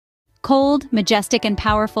Cold, majestic, and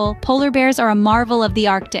powerful, polar bears are a marvel of the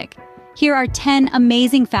Arctic. Here are 10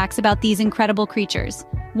 amazing facts about these incredible creatures.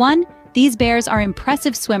 1. These bears are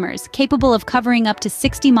impressive swimmers, capable of covering up to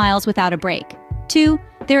 60 miles without a break. 2.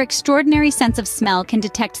 Their extraordinary sense of smell can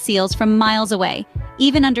detect seals from miles away,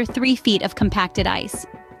 even under 3 feet of compacted ice.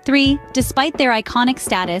 3. Despite their iconic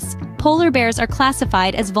status, polar bears are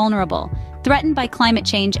classified as vulnerable, threatened by climate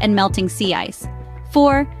change and melting sea ice.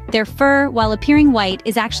 4. Their fur, while appearing white,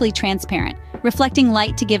 is actually transparent, reflecting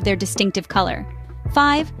light to give their distinctive color.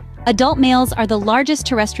 5. Adult males are the largest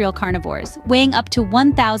terrestrial carnivores, weighing up to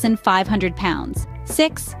 1,500 pounds.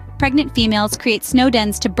 6. Pregnant females create snow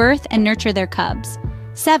dens to birth and nurture their cubs.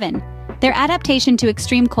 7. Their adaptation to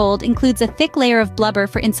extreme cold includes a thick layer of blubber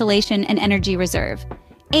for insulation and energy reserve.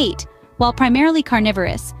 8. While primarily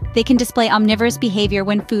carnivorous, they can display omnivorous behavior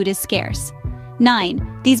when food is scarce.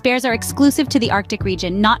 9. These bears are exclusive to the Arctic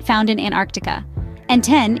region, not found in Antarctica. And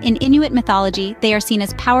 10. In Inuit mythology, they are seen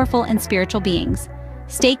as powerful and spiritual beings.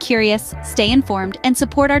 Stay curious, stay informed, and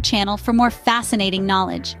support our channel for more fascinating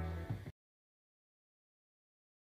knowledge.